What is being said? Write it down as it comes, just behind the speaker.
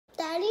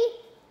Daddy?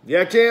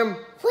 Yeah, Cam?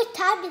 What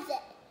time is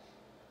it?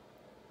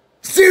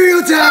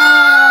 Cereal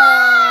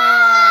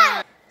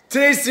time!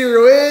 Today's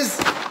cereal is...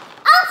 Elf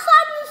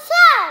on the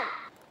Shelf!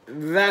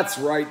 That's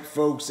right,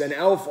 folks. An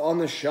Elf on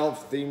the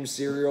Shelf themed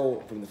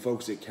cereal from the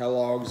folks at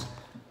Kellogg's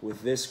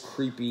with this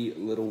creepy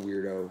little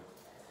weirdo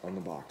on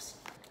the box.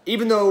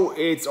 Even though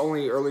it's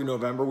only early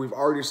November, we've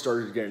already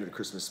started to get into the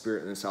Christmas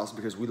spirit in this house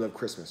because we love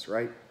Christmas,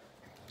 right?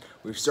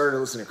 We've started to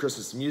listen to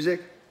Christmas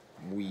music.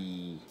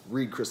 We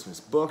read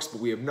Christmas books,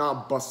 but we have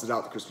not busted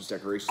out the Christmas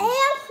decorations. And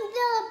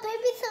the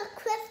Baby Shark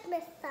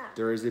Christmas song.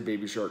 There is a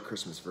Baby Shark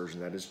Christmas version.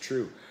 That is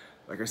true.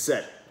 Like I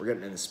said, we're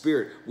getting in the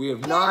spirit. We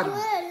have not... Do you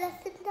want to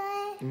listen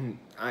to it?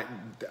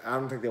 I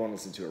don't think they want to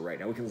listen to it right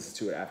now. We can listen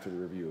to it after the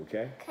review,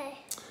 okay? Okay.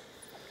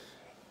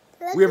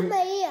 We Listen to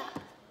my ear.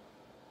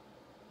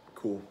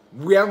 Cool.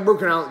 We haven't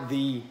broken out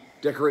the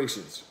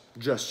decorations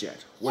just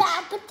yet. Which,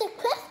 Yeah, but the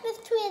Christmas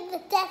tree is the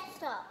Death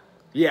Star.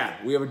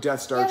 yeah, we have a Death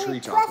Star tree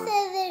topper.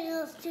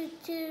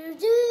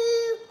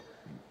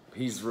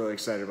 He's really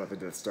excited about the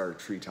Death Star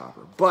tree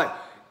topper. But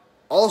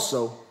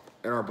also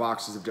in our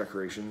boxes of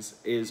decorations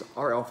is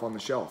our Elf on the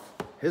Shelf.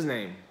 His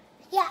name.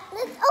 Yeah,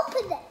 let's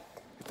open it.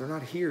 If they're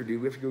not here, dude,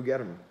 we have to go get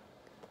them.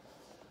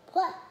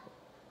 What?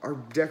 Our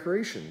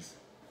decorations.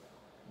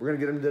 We're gonna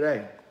get them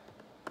today.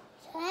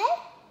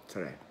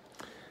 Today?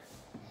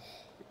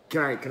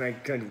 Can we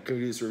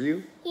do this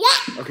review?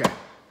 Yeah. Okay.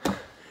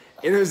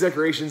 In those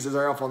decorations is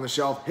our Elf on the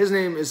Shelf. His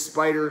name is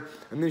Spider,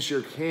 and this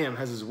year Cam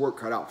has his work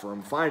cut out for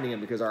him finding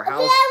him because our house...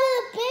 When I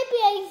was a baby,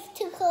 I used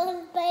to call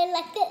him Spider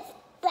like this,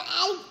 but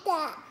like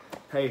that.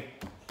 Hey,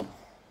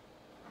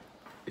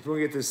 if you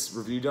want to get this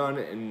review done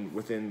and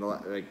within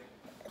like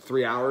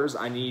 3 hours,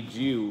 I need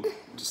you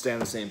to stay on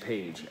the same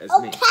page as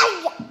me.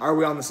 Okay. Are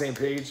we on the same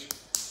page?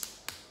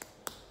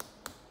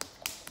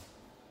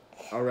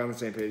 Are we on the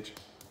same page?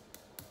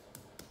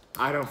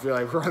 I don't feel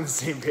like we're on the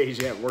same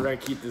page yet. We're gonna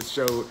keep this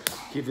show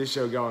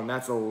going.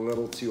 That's a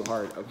little too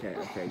hard. Okay.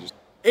 Just.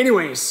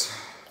 Anyways,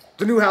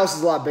 the new house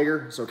is a lot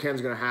bigger, so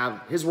Cam's gonna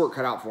have his work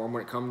cut out for him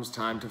when it comes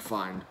time to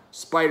find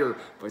Spider.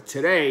 But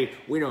today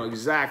we know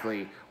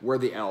exactly where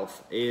the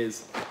elf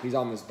is. He's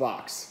on this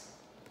box.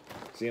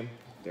 See him?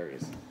 There he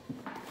is.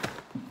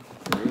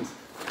 There he is.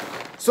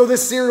 So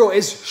this cereal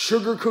is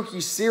sugar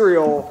cookie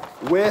cereal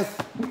with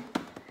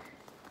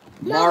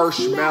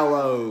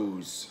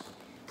marshmallows.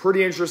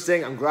 Pretty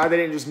interesting. I'm glad they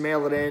didn't just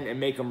mail it in and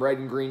make them red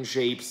and green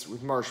shapes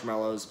with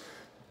marshmallows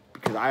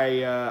because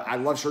I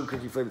love sugar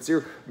cookie flavored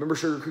cereal. Remember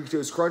Sugar Cookie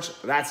Toast Crunch?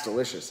 That's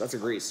delicious. That's a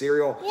great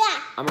cereal.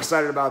 Yeah. I'm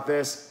excited about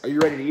this. Are you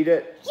ready to eat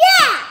it?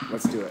 Yeah.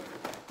 Let's do it.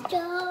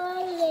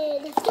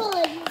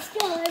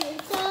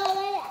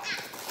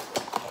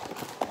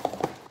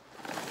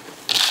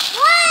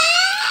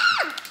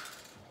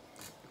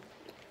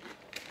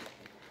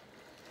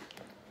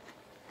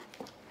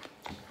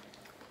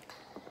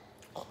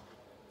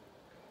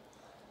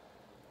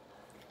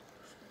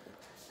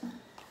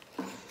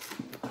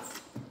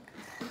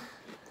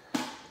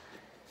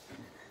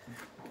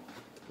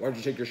 Why don't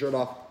you take your shirt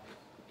off?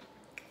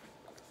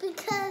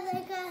 Because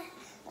I got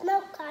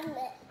milk on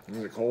it.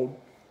 Is it cold?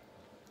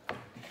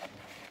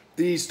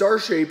 The star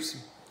shapes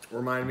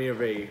remind me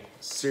of a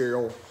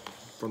cereal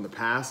from the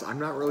past. I'm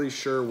not really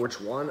sure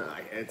which one.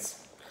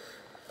 It's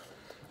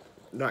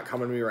not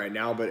coming to me right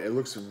now, but it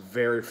looks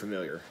very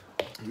familiar.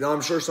 Now,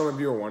 I'm sure some of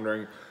you are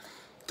wondering,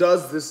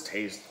 does this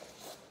taste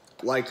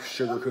like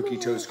Sugar Cookie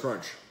Toast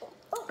Crunch?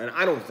 And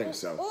I don't think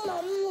so.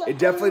 It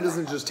definitely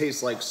doesn't just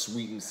taste like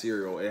sweetened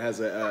cereal. It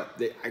has I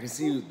can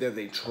see that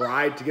they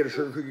tried to get a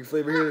sugar cookie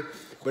flavor here,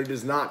 but it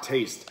does not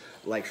taste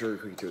like Sugar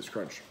Cookie Toast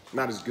Crunch.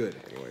 Not as good,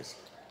 anyways.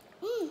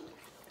 You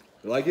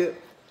like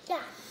it?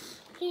 Yeah.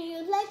 Do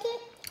you like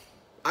it?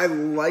 I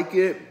like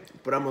it,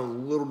 but I'm a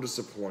little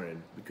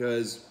disappointed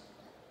because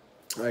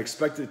I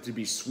expected it to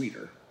be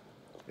sweeter.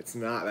 It's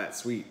not that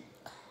sweet.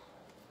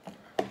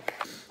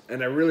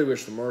 And I really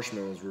wish the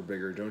marshmallows were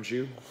bigger, don't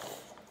you?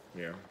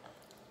 Yeah.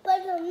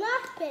 But they're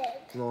not big.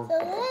 No.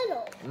 They're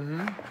little.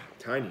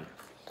 Tiny.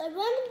 I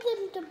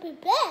wanted them to be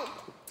big.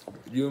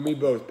 You and me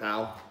both,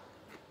 pal.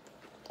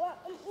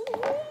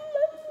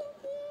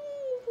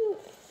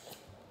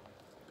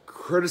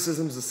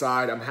 Criticisms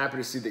aside, I'm happy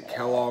to see that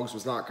Kellogg's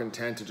was not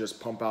content to just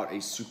pump out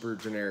a super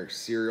generic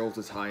cereal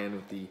to tie in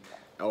with the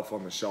Elf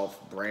on the Shelf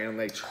brand.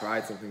 They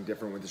tried something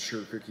different with the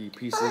sugar cookie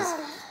pieces.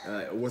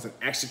 It wasn't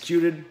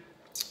executed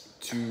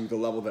to the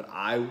level that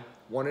I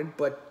wanted,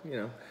 but,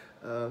 you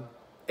know,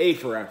 A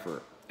for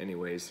effort,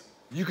 anyways.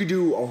 You could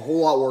do a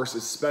whole lot worse,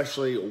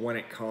 especially when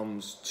it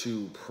comes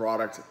to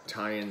product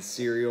tie-in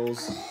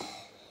cereals.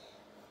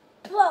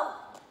 Whoa.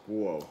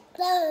 Whoa. That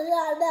was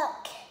not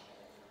milk.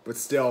 But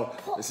still,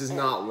 this is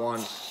not one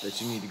that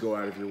you need to go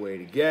out of your way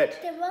to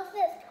get. They both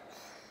it.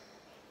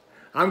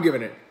 I'm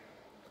giving it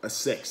a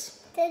 6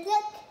 Did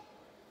it?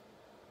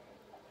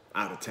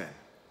 out of 10.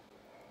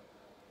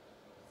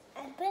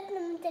 I put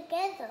them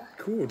together.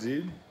 Cool,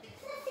 dude.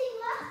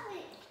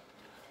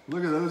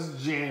 Look at those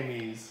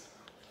jammies.